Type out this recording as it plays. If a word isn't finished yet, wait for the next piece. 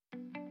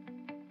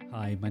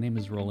Hi, my name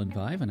is Rolland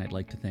and I'd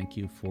like to thank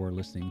you for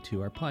listening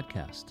to our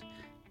podcast.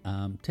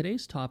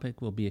 Today's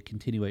topic will be a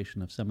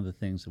continuation of some of the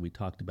things that we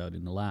talked about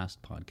in the last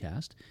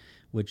podcast,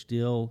 which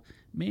deal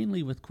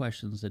mainly with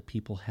questions that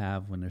people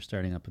have when they're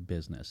starting up a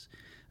business.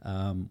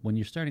 When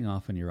you're starting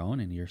off on your own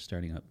and you're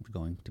starting up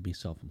going to be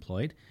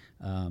self-employed,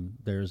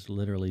 there's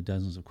literally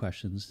dozens of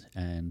questions,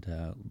 and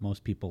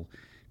most people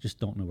just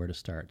don't know where to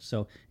start.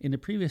 So in the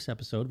previous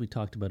episode, we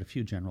talked about a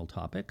few general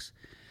topics.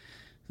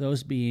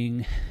 Those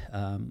being,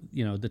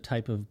 the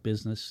type of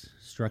business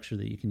structure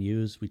that you can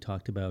use. We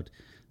talked about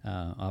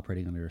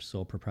operating under a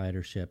sole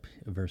proprietorship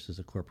versus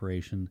a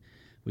corporation.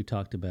 We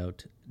talked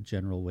about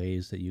general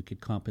ways that you could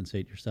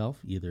compensate yourself,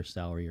 either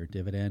salary or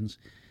dividends.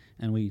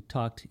 And we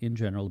talked in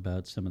general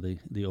about some of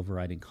the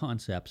overriding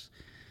concepts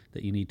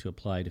that you need to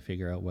apply to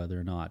figure out whether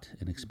or not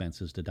an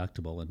expense is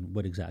deductible and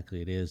what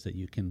exactly it is that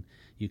you can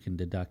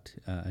deduct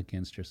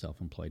against your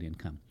self-employed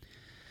income.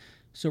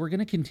 So we're going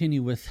to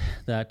continue with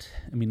that.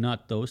 I mean,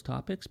 not those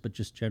topics, but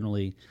just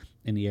generally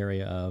in the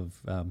area of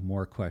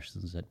more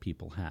questions that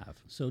people have.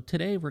 So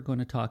today we're going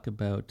to talk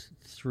about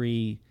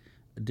three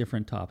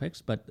different topics,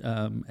 but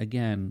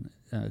again,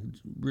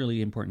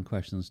 really important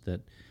questions that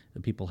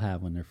people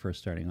have when they're first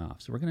starting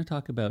off. So we're going to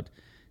talk about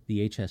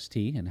the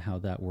HST and how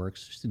that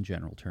works just in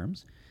general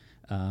terms.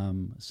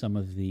 Some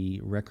of the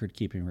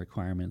record-keeping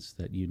requirements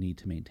that you need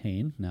to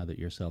maintain now that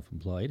you're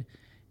self-employed,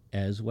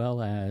 as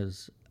well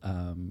as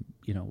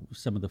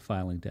some of the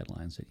filing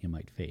deadlines that you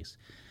might face.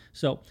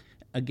 So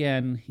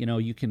again,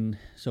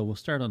 so we'll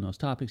start on those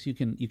topics. You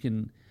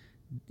can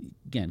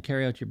again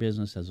carry out your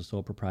business as a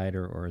sole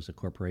proprietor or as a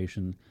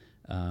corporation.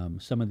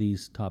 Some of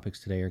these topics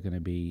today are going to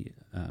be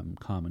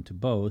common to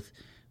both,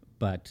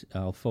 but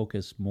I'll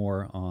focus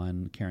more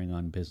on carrying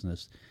on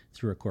business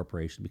through a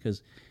corporation,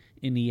 because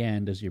in the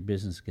end, as your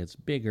business gets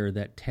bigger,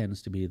 that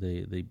tends to be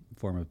the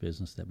form of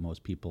business that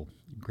most people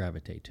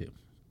gravitate to.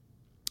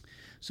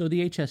 So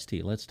the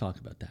HST, let's talk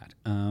about that.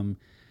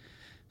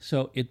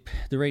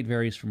 The rate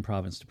varies from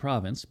province to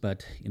province,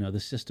 but the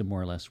system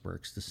more or less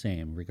works the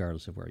same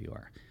regardless of where you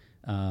are.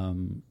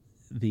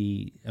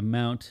 The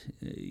amount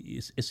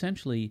is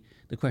essentially,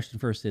 the question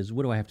first is,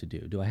 what do I have to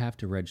do? Do I have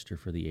to register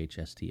for the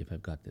HST if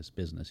I've got this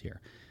business here?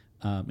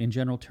 In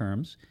general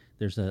terms,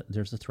 there's a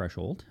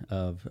threshold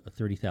of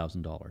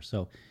 $30,000.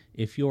 So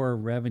if your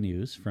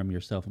revenues from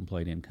your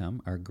self-employed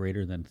income are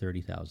greater than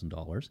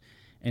 $30,000,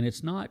 and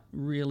it's not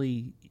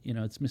really,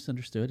 it's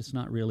misunderstood. It's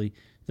not really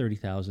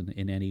 $30,000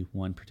 in any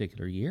one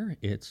particular year.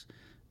 It's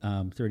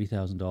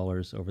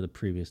 $30,000 over the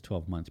previous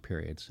 12-month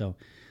period. So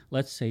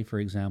let's say, for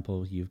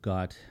example, you've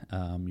got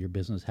your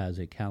business has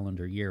a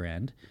calendar year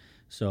end.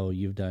 So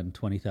you've done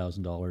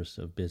 $20,000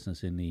 of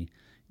business in the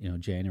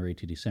January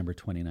to December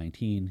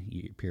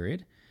 2019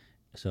 period.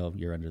 So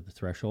you're under the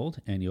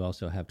threshold, and you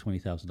also have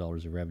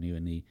 $20,000 of revenue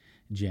in the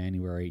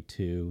January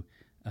to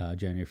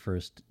January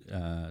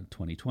 1st,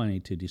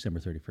 2020 to December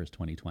 31st,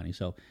 2020.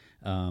 So,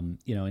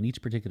 in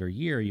each particular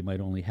year, you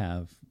might only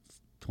have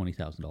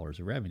 $20,000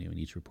 of revenue in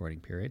each reporting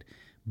period,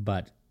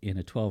 but in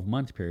a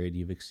 12-month period,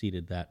 you've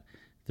exceeded that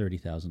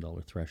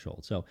 $30,000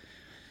 threshold. So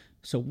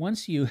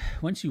once you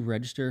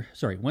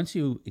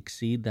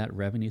exceed that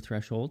revenue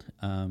threshold,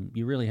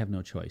 you really have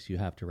no choice. You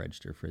have to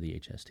register for the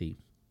HST,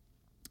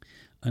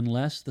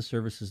 unless the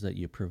services that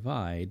you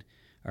provide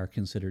are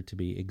considered to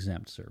be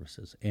exempt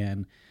services.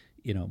 And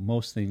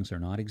most things are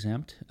not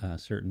exempt.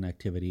 Certain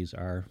activities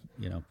are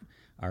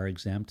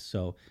exempt.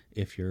 So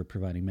if you're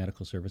providing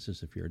medical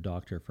services, if you're a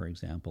doctor, for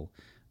example,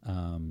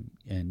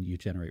 and you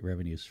generate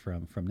revenues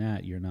from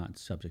that, you're not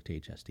subject to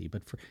HST.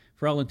 But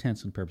for all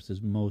intents and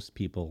purposes, most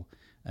people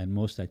and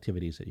most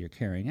activities that you're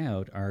carrying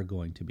out are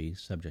going to be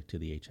subject to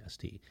the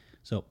HST.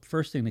 So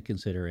first thing to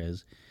consider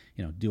is,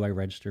 do I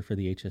register for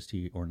the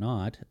HST or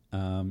not?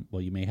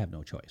 Well, you may have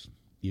no choice.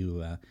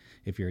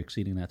 If you're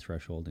exceeding that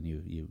threshold, then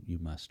you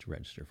must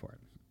register for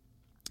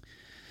it.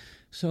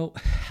 So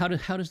how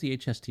does the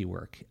HST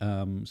work?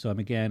 I'm going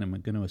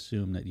to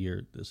assume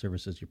that the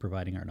services you're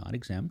providing are not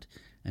exempt,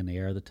 and they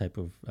are the type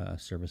of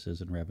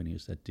services and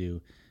revenues that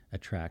do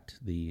attract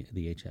the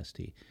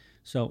HST.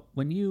 So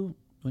when you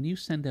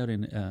send out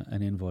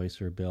an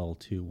invoice or a bill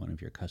to one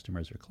of your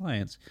customers or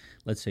clients,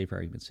 let's say for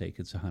argument's sake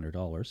it's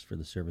 $100 for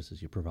the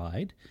services you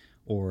provide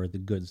or the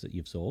goods that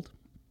you've sold.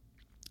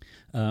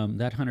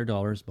 That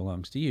 $100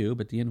 belongs to you,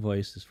 but the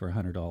invoice is for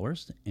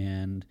 $100,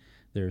 and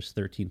there's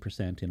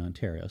 13% in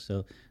Ontario.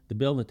 So the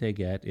bill that they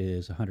get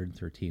is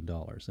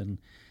 $113,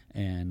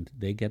 and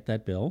they get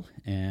that bill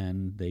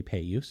and they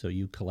pay you, so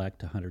you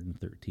collect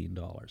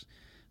 $113.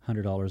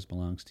 $100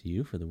 belongs to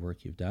you for the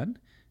work you've done,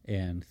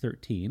 and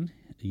 $13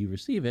 you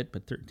receive it,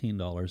 but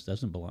 $13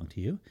 doesn't belong to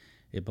you.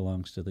 It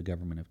belongs to the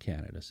government of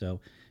Canada. So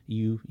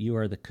you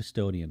are the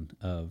custodian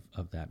of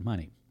that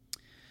money.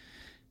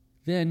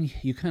 Then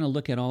you kind of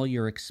look at all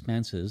your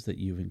expenses that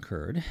you've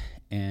incurred,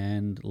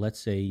 and let's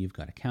say you've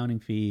got accounting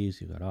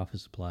fees, you've got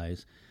office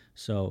supplies,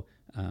 so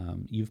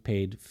you've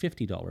paid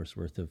 $50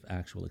 worth of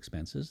actual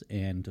expenses,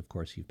 and of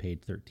course you've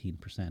paid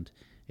 13%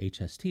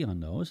 HST on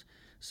those.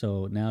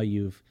 So now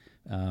you've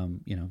got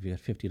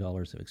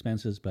 $50 of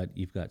expenses, but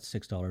you've got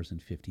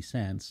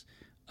 $6.50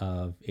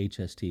 of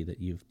HST that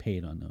you've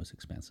paid on those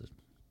expenses.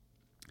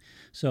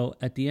 So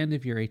at the end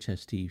of your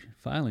HST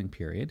filing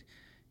period,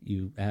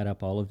 you add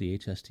up all of the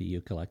HST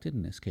you collected,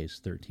 in this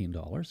case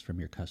 $13 from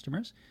your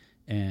customers,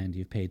 and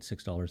you've paid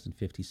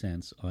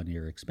 $6.50 on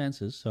your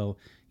expenses. So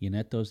you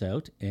net those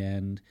out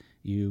and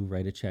you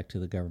write a check to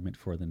the government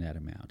for the net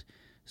amount.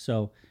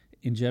 So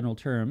in general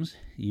terms,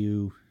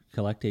 you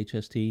collect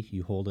HST,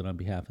 you hold it on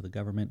behalf of the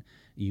government,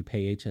 you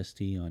pay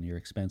HST on your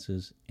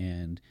expenses,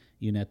 and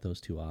you net those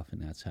two off, and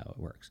that's how it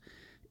works.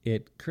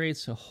 It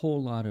creates a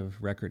whole lot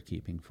of record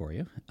keeping for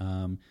you.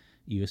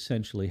 You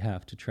essentially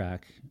have to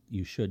track,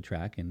 you should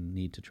track and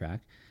need to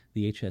track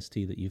the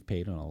HST that you've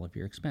paid on all of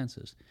your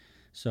expenses.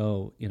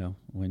 So,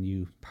 when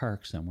you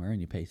park somewhere and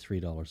you pay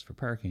 $3 for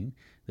parking,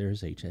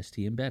 there's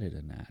HST embedded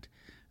in that.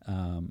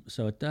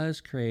 So it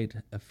does create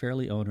a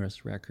fairly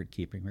onerous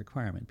record-keeping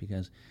requirement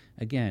because,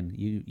 again,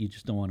 you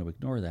just don't want to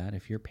ignore that.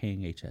 If you're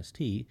paying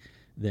HST,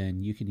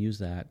 then you can use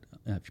that.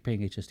 If you're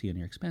paying HST on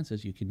your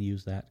expenses, you can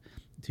use that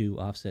to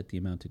offset the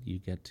amount that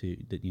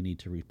you need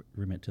to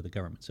remit to the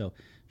government. So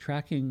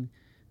tracking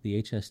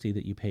the HST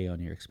that you pay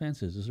on your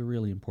expenses is a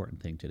really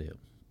important thing to do.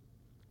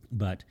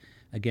 But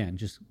again,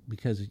 just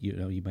because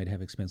you might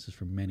have expenses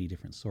from many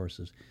different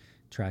sources,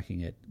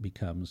 tracking it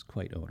becomes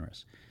quite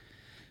onerous.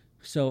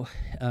 So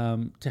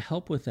to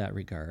help with that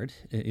regard,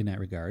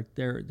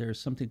 there's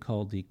something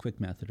called the quick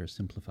method or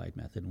simplified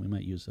method, and we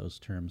might use those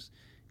terms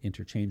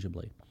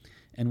interchangeably.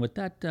 And what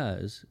that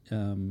does,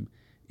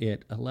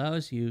 it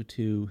allows you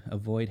to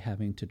avoid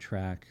having to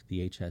track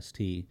the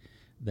HST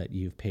that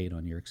you've paid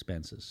on your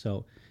expenses.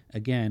 So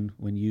again,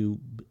 when you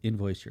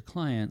invoice your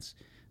clients,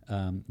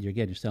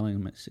 you're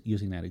selling them,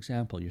 using that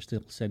example, you're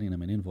still sending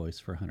them an invoice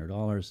for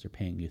 $100, they're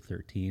paying you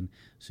 $13,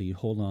 so you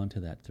hold on to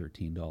that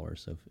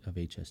 $13 of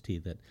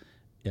HST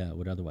that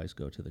would otherwise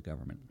go to the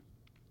government.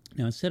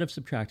 Now, instead of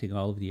subtracting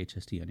all of the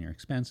HST on your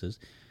expenses,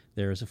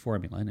 there is a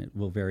formula, and it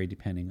will vary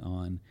depending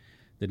on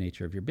the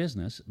nature of your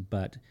business,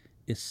 but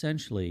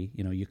essentially,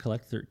 you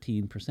collect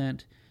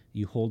 13%,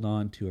 you hold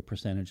on to a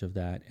percentage of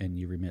that, and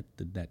you remit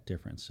that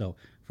difference. So,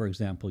 for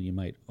example, you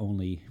might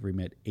only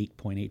remit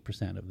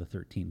 8.8% of the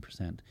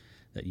 13%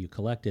 that you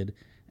collected,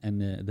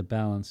 and the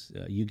balance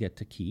you get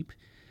to keep.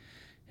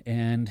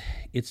 And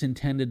it's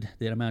intended,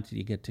 the amount that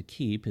you get to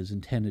keep is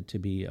intended to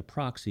be a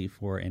proxy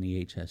for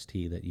any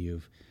HST that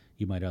you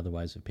might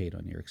otherwise have paid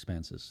on your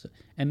expenses.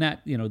 And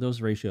that,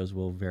 those ratios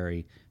will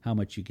vary. How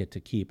much you get to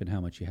keep and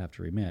how much you have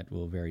to remit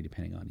will vary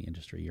depending on the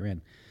industry you're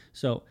in.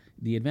 So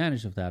the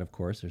advantage of that, of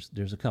course,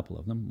 there's a couple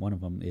of them. One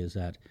of them is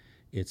that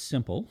it's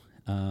simple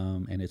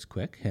and it's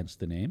quick, hence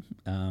the name,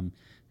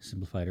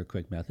 simplified or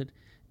quick method.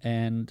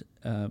 And,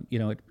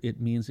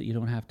 it means that you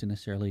don't have to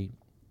necessarily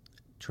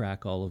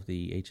track all of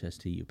the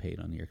HST you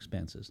paid on your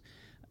expenses.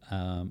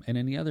 And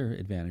then the other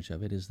advantage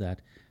of it is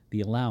that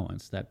the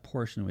allowance, that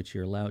portion which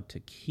you're allowed to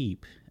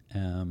keep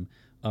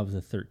of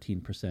the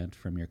 13%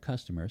 from your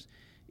customers,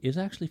 is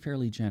actually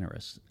fairly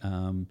generous.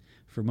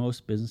 For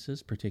most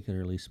businesses,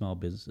 particularly small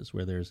businesses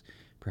where there's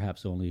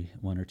perhaps only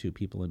one or two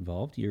people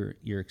involved, your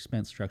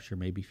expense structure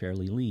may be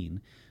fairly lean.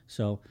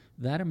 So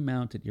that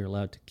amount that you're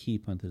allowed to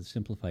keep under the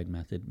simplified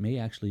method may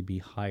actually be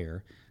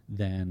higher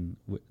than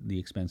the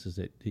expenses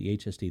the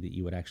HST that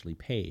you would actually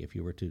pay if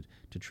you were to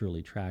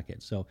truly track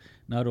it. So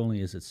not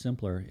only is it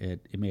simpler,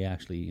 it may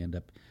actually end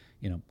up,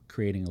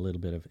 creating a little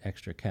bit of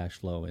extra cash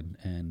flow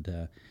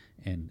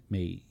and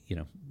may,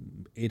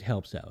 it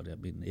helps out. I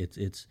mean,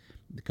 it's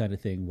the kind of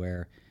thing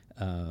where,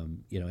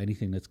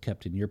 anything that's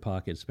kept in your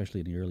pocket, especially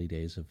in the early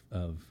days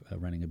of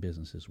running a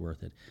business, is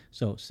worth it.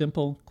 So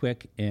simple,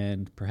 quick,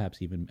 and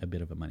perhaps even a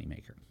bit of a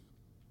moneymaker.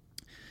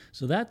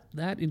 So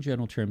that in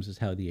general terms is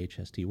how the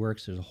HST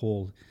works. There's a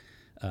whole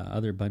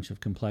other bunch of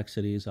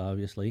complexities,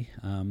 obviously.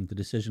 The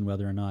decision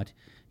whether or not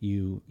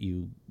you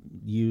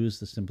use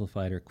the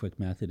simplified or quick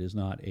method is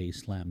not a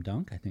slam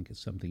dunk. I think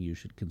it's something you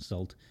should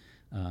consult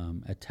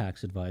a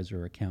tax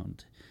advisor or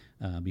accountant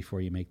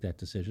before you make that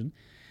decision.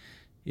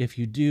 If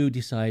you do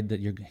decide that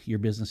your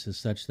business is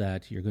such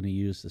that you're going to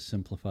use the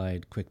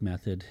simplified quick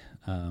method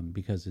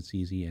because it's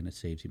easy and it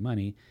saves you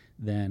money,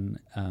 then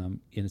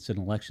it's an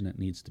election that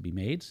needs to be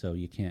made, so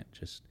you can't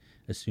just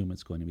assume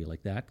it's going to be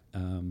like that.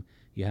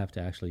 You have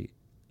to actually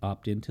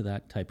opt into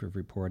that type of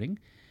reporting,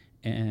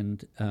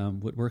 and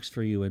what works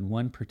for you in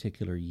one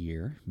particular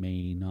year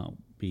may not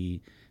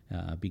be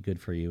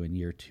good for you in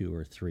year 2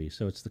 or 3.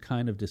 So it's the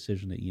kind of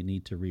decision that you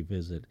need to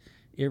revisit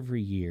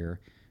every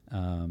year.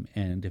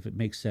 And if it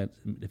makes sense,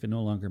 if it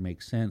no longer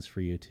makes sense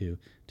for you to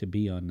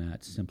be on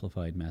that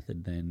simplified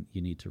method, then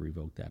you need to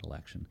revoke that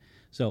election.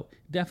 So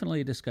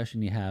definitely a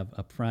discussion you have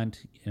up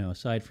front.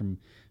 Aside from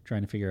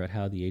trying to figure out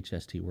how the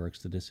HST works,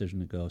 the decision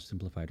to go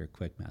simplified or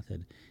quick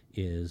method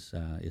is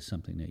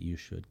something that you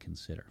should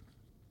consider.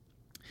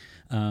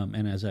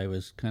 And as I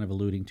was kind of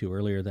alluding to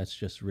earlier, that's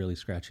just really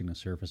scratching the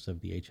surface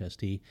of the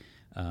HST.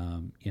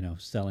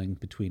 Selling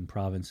between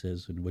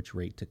provinces and which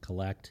rate to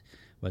collect,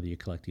 whether you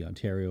collect the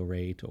Ontario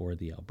rate or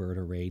the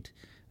Alberta rate,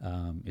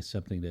 is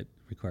something that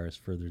requires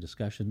further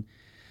discussion.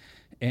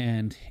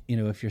 And,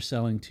 if you're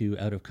selling to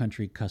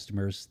out-of-country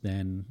customers,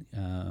 then,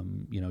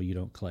 you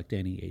don't collect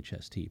any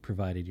HST,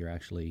 provided you're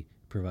actually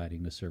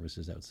providing the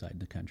services outside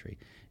the country.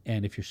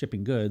 And if you're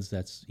shipping goods,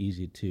 that's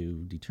easy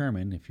to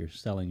determine. If you're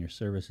selling your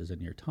services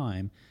and your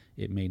time,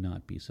 it may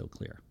not be so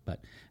clear.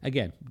 But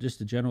again,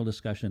 just a general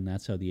discussion,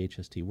 that's how the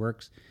HST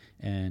works.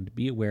 And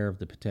be aware of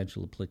the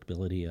potential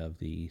applicability of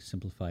the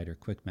simplified or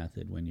quick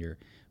method when you're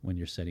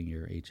setting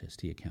your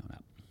HST account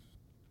up.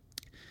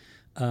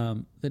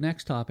 The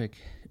next topic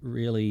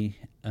really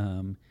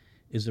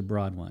is a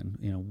broad one.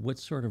 What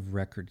sort of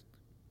records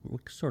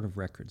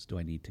do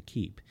I need to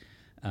keep,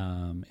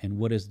 and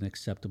what is an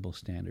acceptable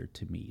standard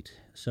to meet?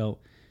 So,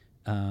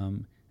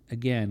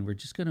 again, we're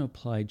just going to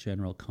apply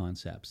general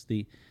concepts.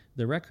 The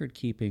record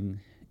keeping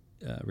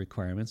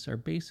requirements are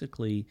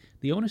basically,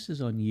 the onus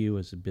is on you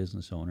as a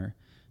business owner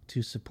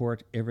to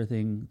support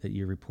everything that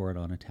you report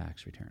on a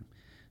tax return.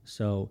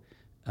 So,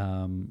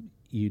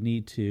 you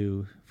need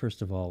to,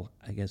 first of all,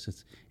 I guess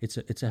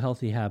it's a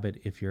healthy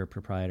habit if you're a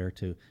proprietor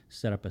to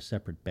set up a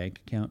separate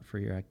bank account for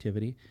your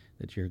activity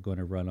that you're going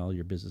to run all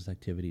your business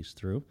activities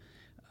through.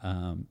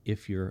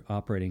 If you're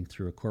operating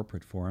through a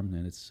corporate form,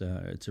 then it's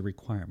a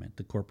requirement.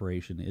 The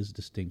corporation is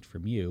distinct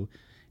from you,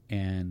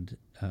 and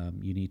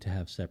you need to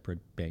have separate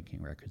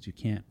banking records. You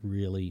can't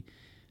really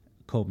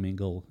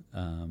commingle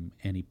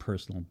any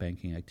personal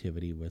banking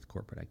activity with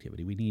corporate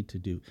activity. We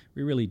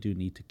really do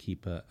need to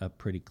keep a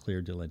pretty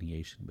clear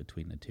delineation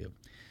between the two.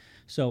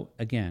 So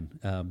again,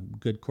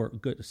 good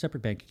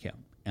separate bank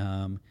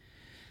account.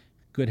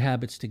 Good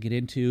habits to get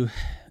into.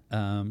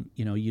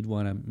 You'd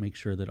want to make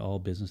sure that all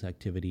business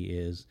activity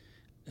is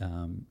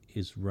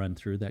run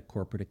through that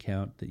corporate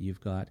account that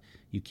you've got.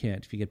 You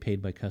can't, if you get paid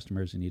by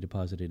customers and you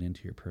deposit it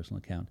into your personal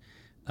account,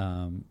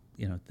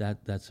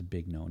 that's a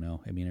big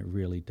no-no. I mean, it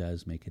really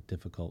does make it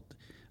difficult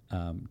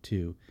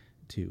to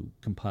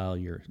compile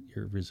your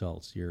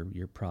results,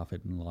 your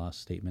profit and loss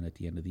statement at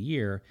the end of the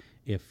year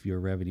if your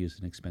revenues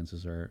and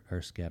expenses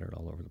are scattered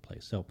all over the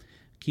place. So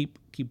keep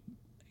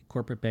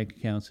corporate bank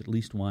accounts, at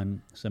least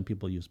one. Some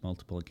people use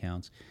multiple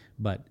accounts,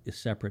 but is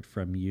separate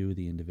from you,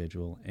 the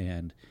individual,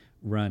 and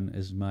run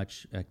as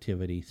much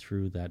activity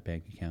through that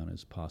bank account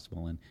as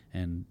possible.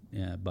 And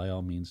by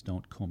all means,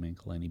 don't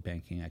commingle any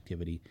banking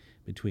activity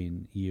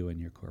between you and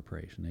your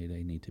corporation.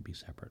 They need to be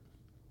separate.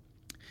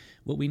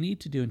 What we need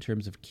to do in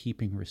terms of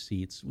keeping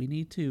receipts, we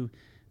need to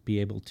be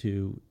able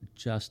to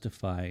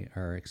justify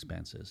our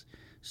expenses.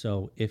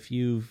 So if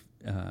you've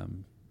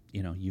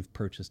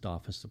purchased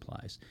office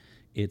supplies,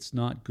 it's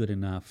not good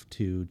enough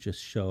to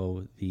just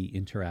show the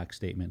Interac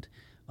statement,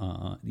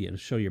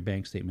 show your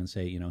bank statement,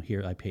 say,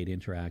 here I paid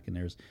Interac and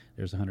there's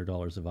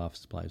 $100 of office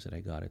supplies that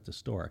I got at the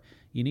store.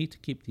 You need to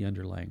keep the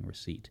underlying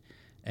receipt.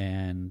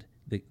 And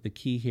the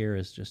key here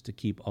is just to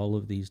keep all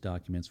of these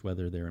documents,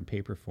 whether they're in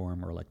paper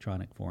form or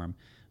electronic form,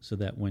 so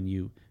that when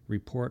you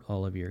report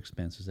all of your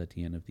expenses at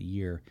the end of the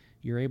year,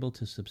 you're able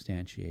to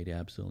substantiate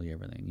absolutely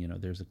everything.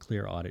 There's a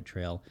clear audit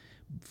trail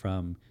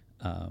from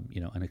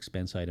an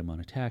expense item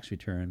on a tax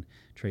return,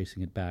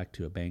 tracing it back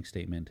to a bank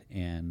statement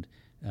and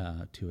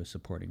to a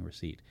supporting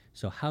receipt.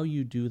 So how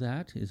you do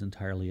that is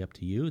entirely up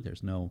to you.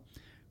 There's no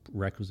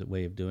requisite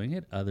way of doing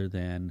it other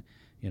than,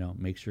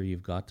 make sure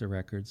you've got the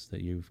records,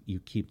 that you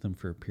keep them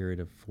for a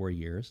period of 4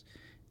 years,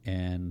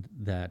 and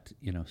that,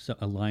 so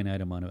a line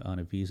item on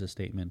a Visa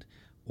statement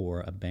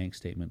or a bank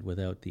statement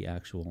without the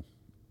actual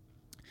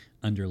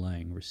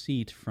underlying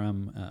receipt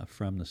from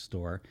the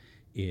store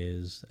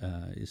is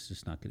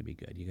just not going to be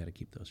good. You got to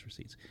keep those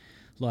receipts.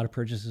 A lot of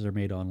purchases are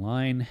made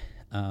online,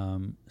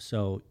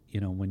 so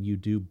when you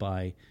do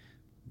buy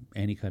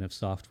any kind of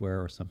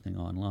software or something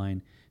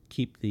online,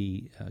 keep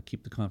the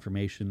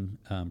confirmation,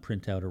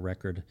 print out a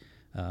record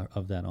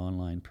of that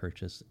online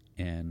purchase,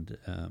 and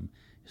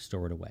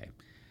store it away.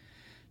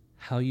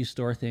 How you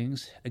store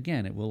things,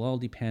 again, it will all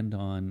depend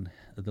on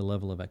the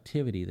level of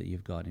activity that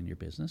you've got in your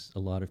business. A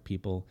lot of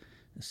people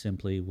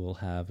simply will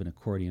have an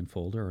accordion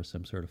folder or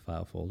some sort of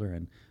file folder,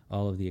 and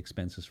all of the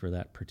expenses for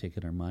that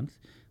particular month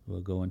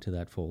will go into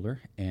that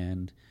folder,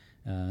 and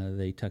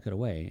they tuck it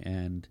away.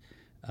 And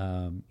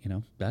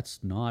that's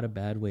not a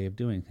bad way of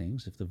doing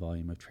things if the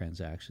volume of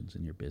transactions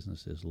in your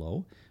business is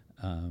low.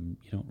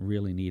 You don't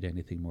really need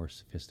anything more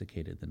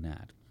sophisticated than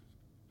that.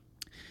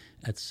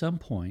 At some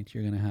point,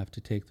 you're going to have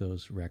to take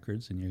those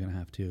records and you're going to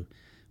have to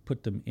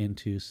put them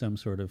into some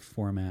sort of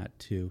format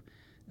to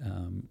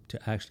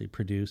actually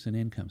produce an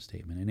income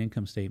statement. An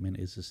income statement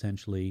is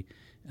essentially,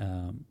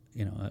 a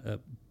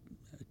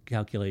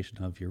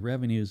calculation of your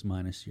revenues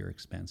minus your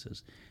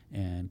expenses,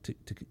 and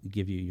to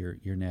give you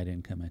your net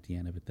income at the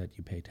end of it that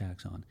you pay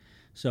tax on.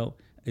 So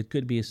it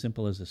could be as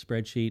simple as a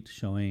spreadsheet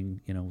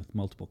showing, with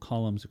multiple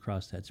columns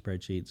across that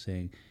spreadsheet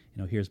saying,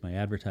 here's my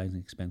advertising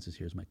expenses,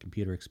 here's my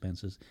computer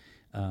expenses,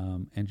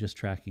 and just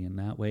tracking in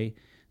that way.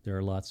 There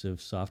are lots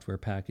of software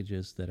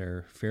packages that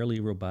are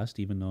fairly robust,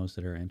 even those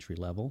that are entry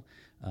level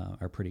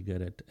are pretty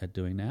good at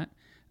doing that.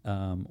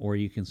 Or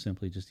you can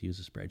simply just use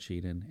a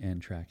spreadsheet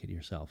and track it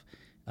yourself.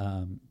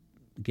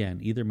 again,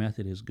 either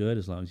method is good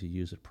as long as you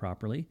use it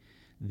properly.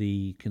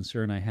 The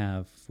concern I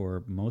have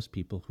for most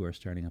people who are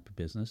starting up a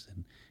business,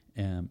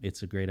 and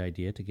it's a great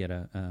idea to get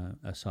a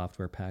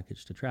software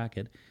package to track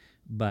it,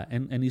 but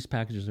and these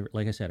packages, are,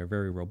 like I said, are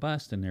very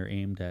robust, and they're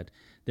aimed at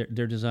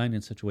they're designed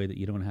in such a way that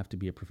you don't have to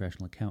be a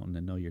professional accountant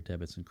and know your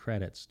debits and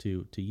credits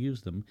to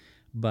use them,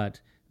 but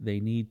they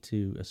need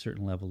to a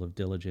certain level of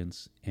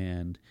diligence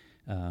and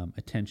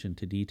attention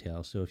to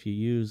detail. So if you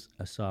use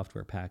a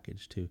software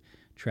package to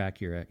track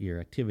your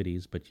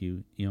activities, but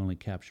you only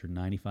capture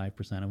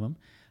 95% of them,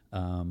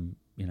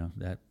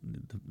 that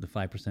the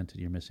 5% that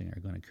you're missing are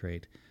going to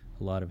create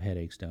a lot of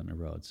headaches down the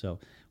road. So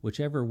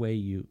whichever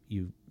way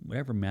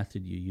whatever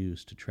method you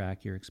use to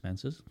track your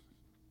expenses,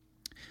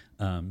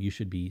 you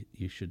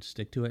should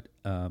stick to it.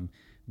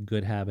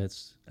 Good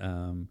habits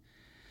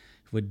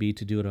would be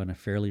to do it on a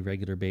fairly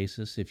regular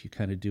basis. If you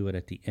kind of do it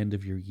at the end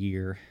of your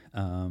year,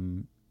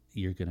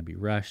 you're going to be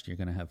rushed. You're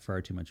going to have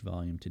far too much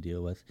volume to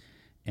deal with,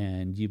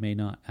 and you may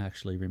not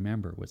actually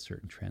remember what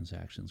certain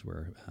transactions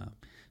were.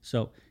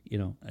 So,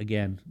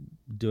 again,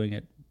 doing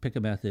it, pick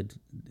a method,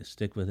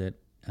 stick with it,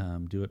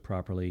 do it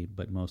properly,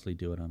 but mostly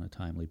do it on a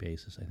timely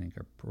basis, I think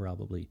are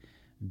probably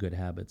good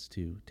habits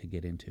to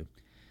get into.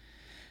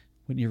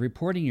 When you're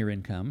reporting your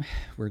income,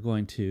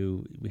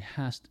 it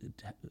has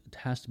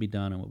to be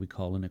done on what we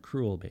call an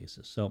accrual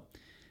basis. So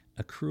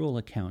accrual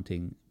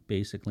accounting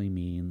basically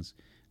means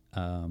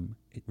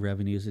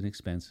revenues and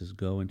expenses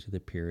go into the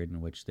period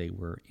in which they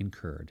were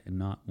incurred and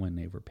not when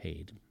they were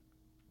paid.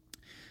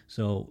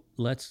 So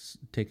let's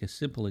take a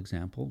simple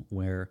example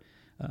where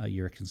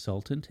you're a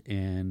consultant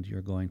and you're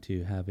going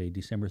to have a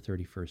December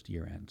 31st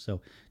year end.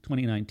 So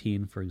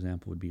 2019, for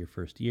example, would be your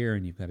first year,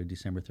 and you've got a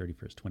December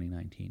 31st,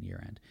 2019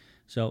 year end.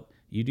 So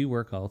you do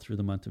work all through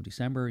the month of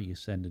December. You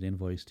send an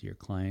invoice to your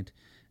client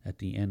at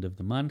the end of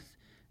the month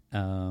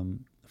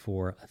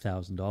for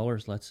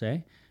 $1,000, let's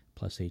say,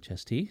 plus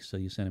HST. So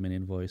you send them an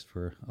invoice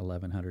for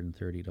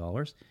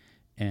 $1,130,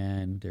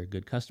 and they're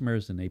good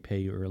customers, and they pay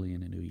you early in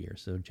the new year.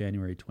 So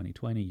January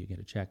 2020, you get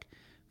a check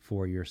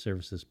for your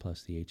services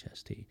plus the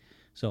HST.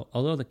 So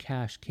although the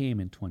cash came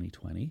in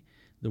 2020,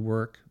 the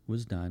work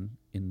was done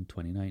in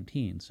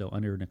 2019. So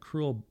under an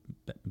accrual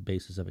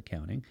basis of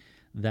accounting,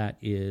 that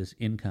is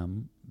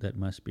income that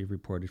must be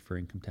reported for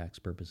income tax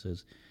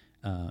purposes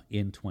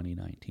in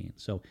 2019.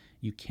 So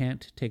you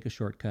can't take a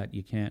shortcut.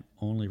 You can't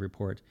only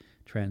report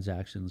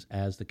transactions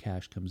as the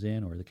cash comes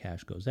in or the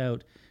cash goes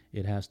out.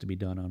 It has to be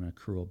done on an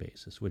accrual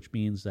basis, which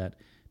means that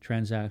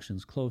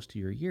transactions close to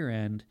your year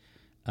end,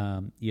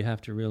 you have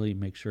to really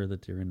make sure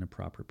that they're in the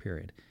proper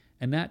period.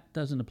 And that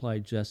doesn't apply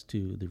just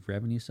to the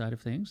revenue side of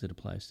things. It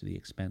applies to the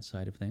expense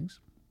side of things.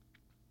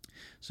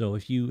 So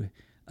if you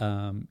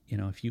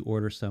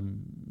order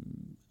some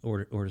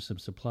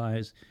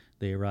supplies,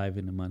 they arrive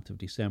in the month of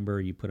December,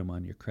 you put them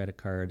on your credit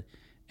card,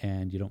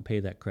 and you don't pay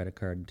that credit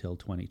card until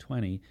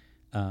 2020.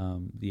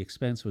 The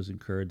expense was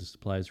incurred, the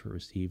supplies were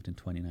received in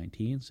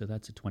 2019, so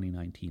that's a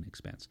 2019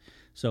 expense.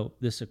 So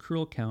this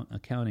accrual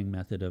accounting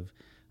method of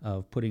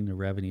putting the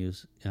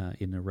revenues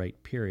in the right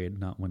period,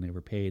 not when they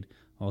were paid,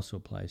 also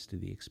applies to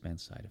the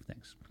expense side of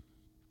things.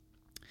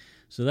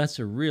 So that's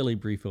a really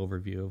brief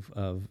overview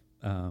of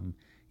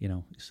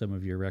some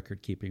of your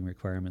record-keeping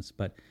requirements.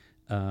 But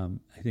I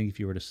think if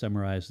you were to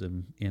summarize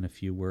them in a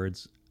few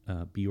words,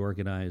 be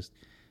organized.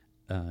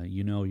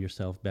 You know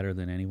yourself better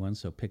than anyone,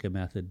 so pick a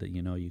method that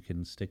you know you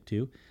can stick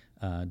to.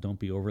 Don't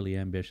be overly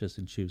ambitious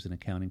and choose an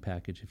accounting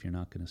package if you're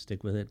not going to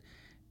stick with it.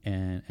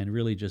 And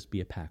really just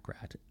be a pack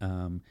rat.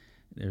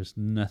 There's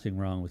nothing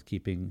wrong with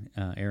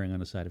erring on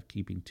the side of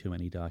keeping too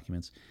many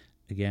documents.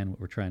 Again, what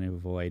we're trying to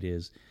avoid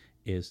is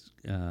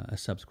a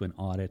subsequent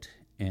audit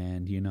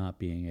and you not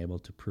being able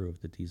to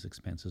prove that these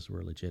expenses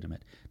were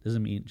legitimate.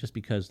 Doesn't mean just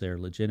because they're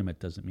legitimate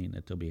doesn't mean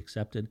that they'll be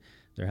accepted.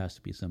 There has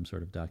to be some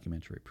sort of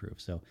documentary proof.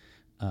 So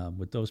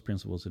with those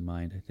principles in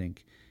mind, I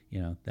think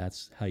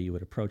that's how you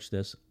would approach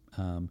this.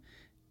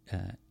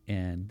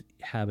 And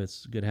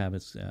good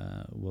habits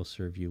will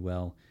serve you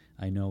well.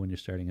 I know when you're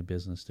starting a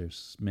business,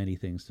 there's many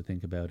things to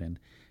think about, and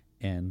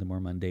the more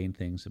mundane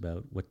things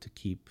about what to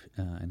keep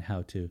and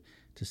how to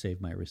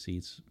save my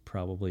receipts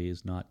probably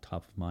is not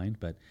top of mind,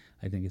 but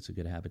I think it's a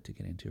good habit to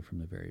get into from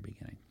the very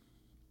beginning.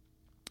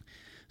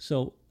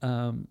 So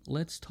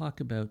let's talk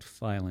about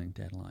filing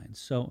deadlines.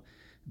 So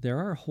there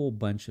are a whole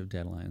bunch of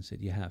deadlines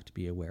that you have to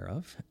be aware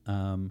of.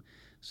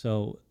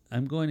 So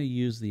I'm going to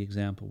use the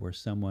example where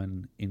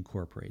someone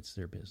incorporates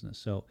their business.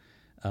 So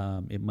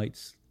it might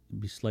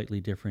be slightly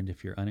different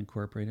if you're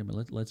unincorporated,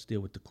 but let's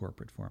deal with the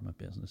corporate form of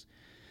business.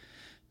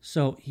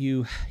 So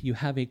you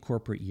have a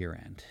corporate year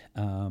end.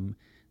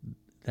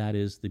 That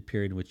is the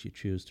period in which you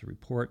choose to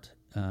report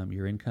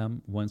your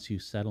income. Once you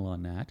settle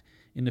on that,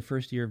 in the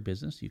first year of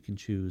business, you can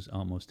choose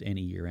almost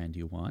any year end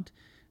you want.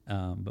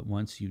 But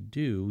once you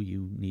do,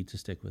 you need to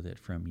stick with it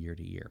from year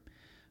to year.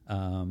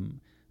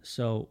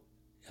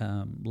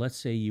 Let's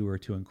say you were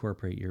to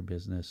incorporate your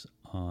business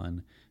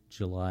on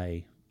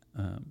July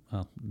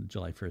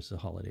July 1st is a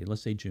holiday.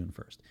 Let's say June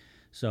 1st.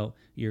 So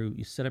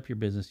you set up your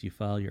business, you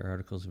file your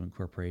articles of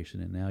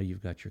incorporation, and now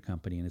you've got your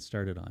company, and it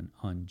started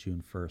on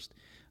June 1st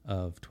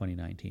of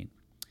 2019.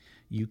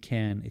 You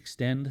can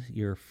extend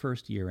your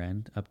first year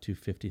end up to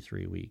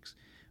 53 weeks,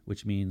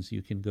 which means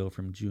you can go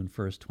from June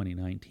 1st,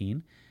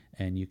 2019,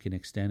 and you can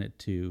extend it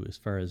to as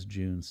far as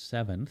June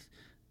 7th,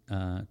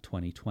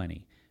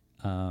 2020.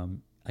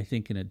 I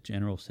think in a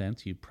general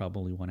sense, you'd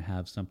probably want to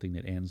have something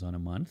that ends on a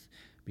month,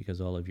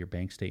 because all of your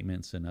bank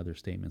statements and other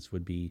statements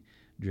would be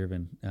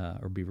driven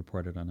or be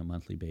reported on a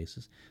monthly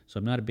basis. So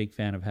I'm not a big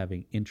fan of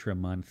having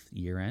intra-month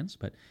year ends,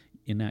 but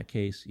in that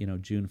case,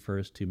 June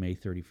 1st to May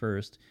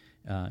 31st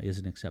is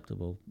an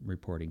acceptable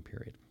reporting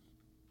period.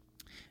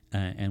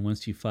 And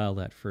once you file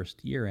that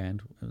first year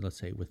end, let's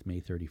say with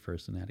May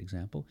 31st in that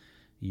example,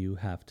 you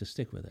have to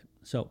stick with it.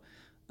 So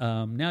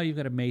now you've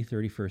got a May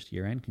 31st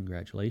year end.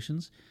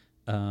 Congratulations.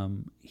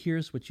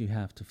 Here's what you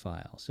have to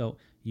file. So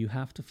you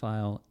have to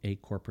file a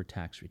corporate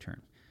tax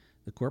return.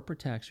 The corporate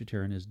tax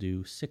return is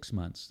due 6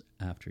 months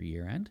after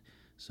year end.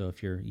 So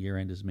if your year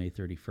end is May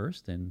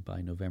 31st, then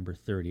by November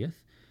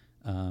 30th,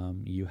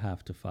 you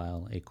have to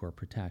file a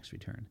corporate tax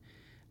return.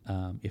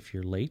 If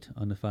you're late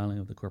on the filing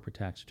of the corporate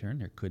tax return,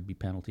 there could be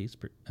penalties.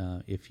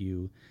 If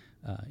you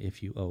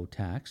owe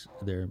tax,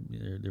 there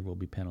will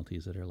be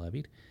penalties that are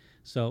levied.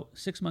 So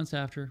 6 months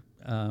after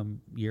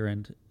year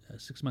end,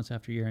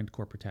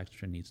 corporate tax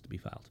return needs to be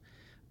filed.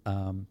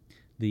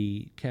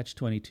 The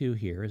catch-22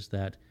 here is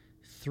that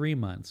 3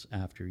 months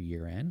after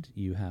year end,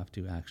 you have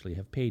to actually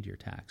have paid your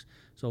tax.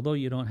 So although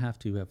you don't have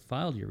to have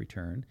filed your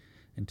return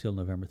until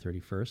November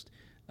 31st,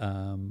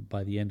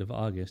 by the end of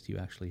August, you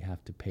actually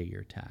have to pay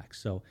your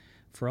tax. So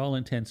for all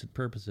intents and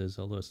purposes,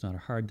 although it's not a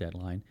hard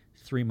deadline,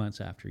 3 months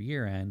after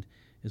year end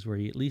is where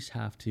you at least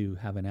have to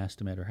have an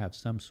estimate or have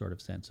some sort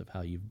of sense of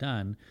how you've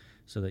done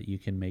so that you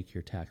can make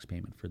your tax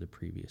payment for the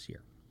previous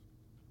year.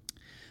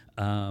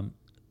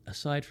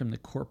 Aside from the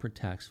corporate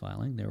tax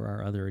filing, there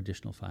are other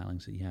additional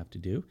filings that you have to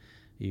do.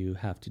 You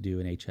have to do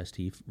an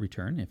HST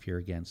return if you're,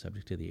 again,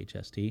 subject to the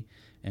HST,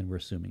 and we're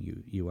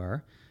assuming you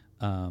are.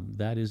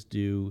 That is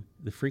due,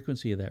 the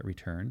frequency of that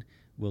return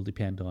will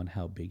depend on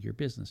how big your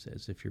business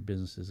is. If your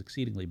business is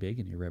exceedingly big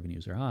and your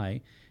revenues are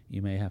high,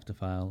 you may have to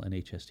file an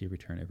HST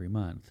return every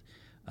month.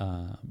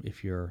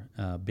 If you're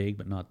big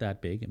but not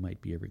that big, it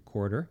might be every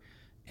quarter,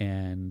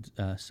 and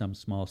some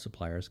small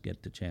suppliers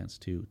get the chance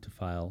to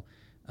file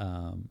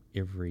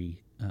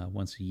every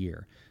once a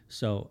year.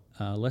 So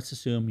let's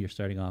assume you're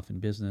starting off in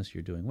business,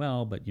 you're doing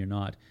well, but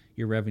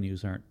your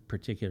revenues aren't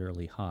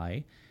particularly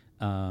high,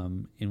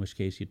 in which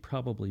case you'd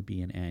probably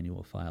be an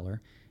annual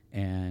filer.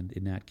 And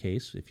in that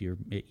case, if your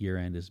year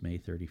end is May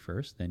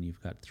 31st, then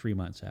you've got 3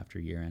 months after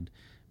year end,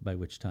 by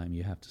which time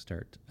you have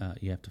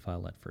to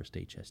file that first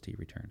HST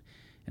return.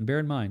 And bear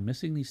in mind,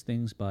 missing these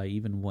things by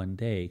even 1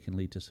 day can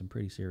lead to some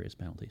pretty serious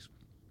penalties.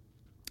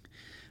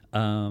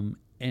 And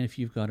if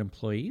you've got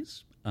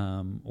employees,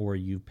 or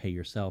you pay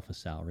yourself a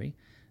salary,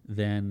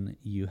 then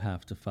you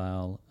have to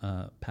file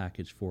a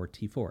package for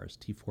T4s.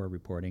 T4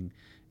 reporting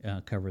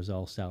covers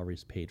all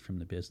salaries paid from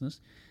the business.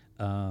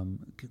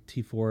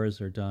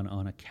 T4s are done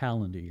on a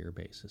calendar year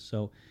basis.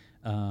 So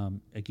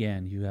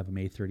again, you have a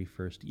May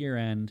 31st year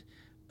end.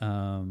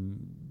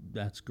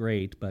 That's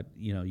great, but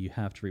you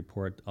have to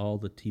report all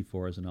the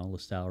T4s and all the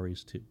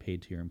salaries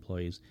paid to your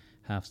employees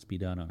has to be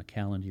done on a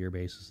calendar year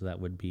basis. So that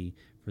would be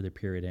for the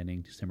period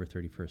ending December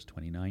 31st,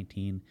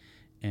 2019.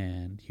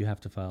 And you have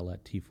to file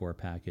that T4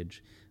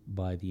 package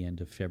by the end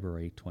of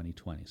February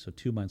 2020. So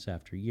 2 months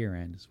after year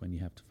end is when you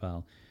have to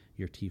file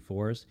your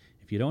T4s.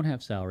 If you don't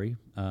have salary,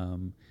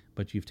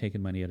 but you've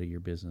taken money out of your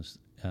business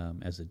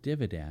as a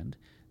dividend,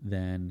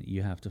 then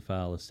you have to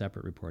file a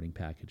separate reporting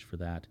package for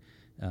that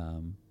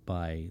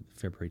by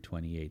February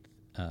 28th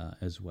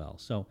as well.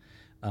 So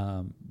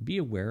be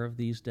aware of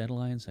these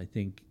deadlines. I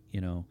think,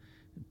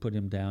 putting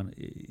them down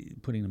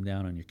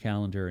on your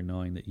calendar and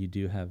knowing that you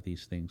do have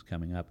these things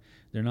coming up.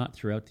 They're not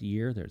throughout the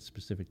year, they're at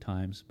specific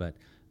times, but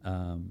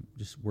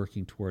just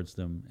working towards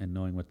them and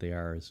knowing what they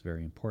are is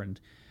very important,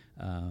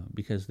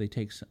 because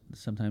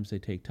sometimes they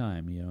take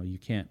time. You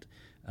can't,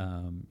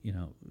 to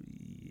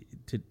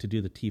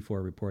do the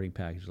T4 reporting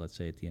package, let's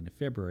say at the end of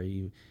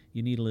February,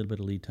 you need a little bit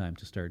of lead time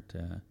to start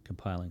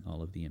compiling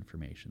all of the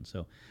information.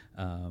 So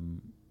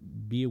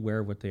be aware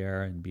of what they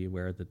are, and be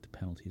aware that the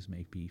penalties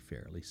may be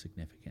fairly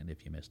significant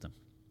if you miss them.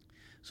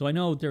 So I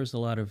know there's a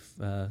lot of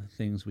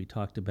things we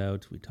talked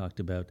about. We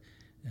talked about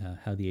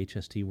how the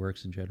HST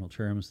works in general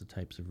terms, the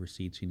types of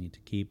receipts you need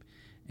to keep,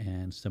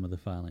 and some of the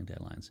filing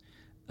deadlines.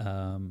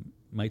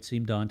 Might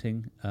seem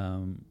daunting.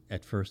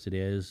 At first it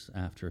is.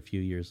 After a few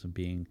years of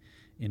being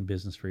in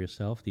business for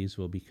yourself, these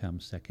will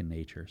become second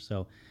nature.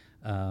 So,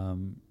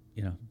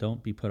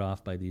 don't be put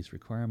off by these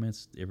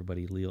requirements.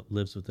 Everybody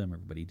lives with them.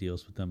 Everybody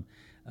deals with them.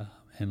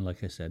 And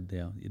like I said,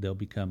 they'll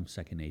become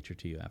second nature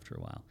to you after a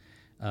while.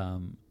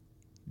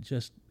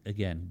 Just,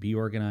 again, be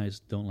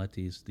organized. Don't let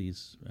these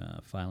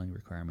filing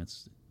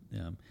requirements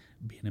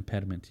be an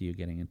impediment to you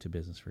getting into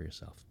business for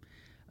yourself.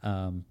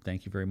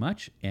 thank you very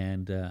much.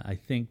 And I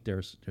think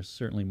there's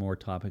certainly more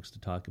topics to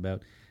talk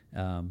about.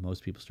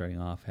 Most people starting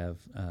off have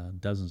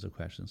dozens of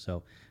questions.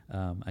 So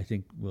I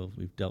think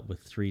we've dealt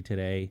with 3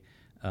 today.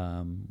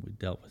 We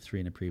dealt with 3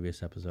 in a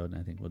previous episode, and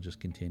I think we'll just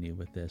continue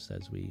with this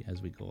as we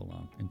go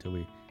along until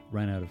we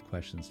run out of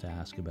questions to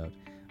ask about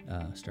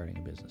starting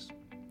a business.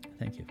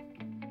 Thank you.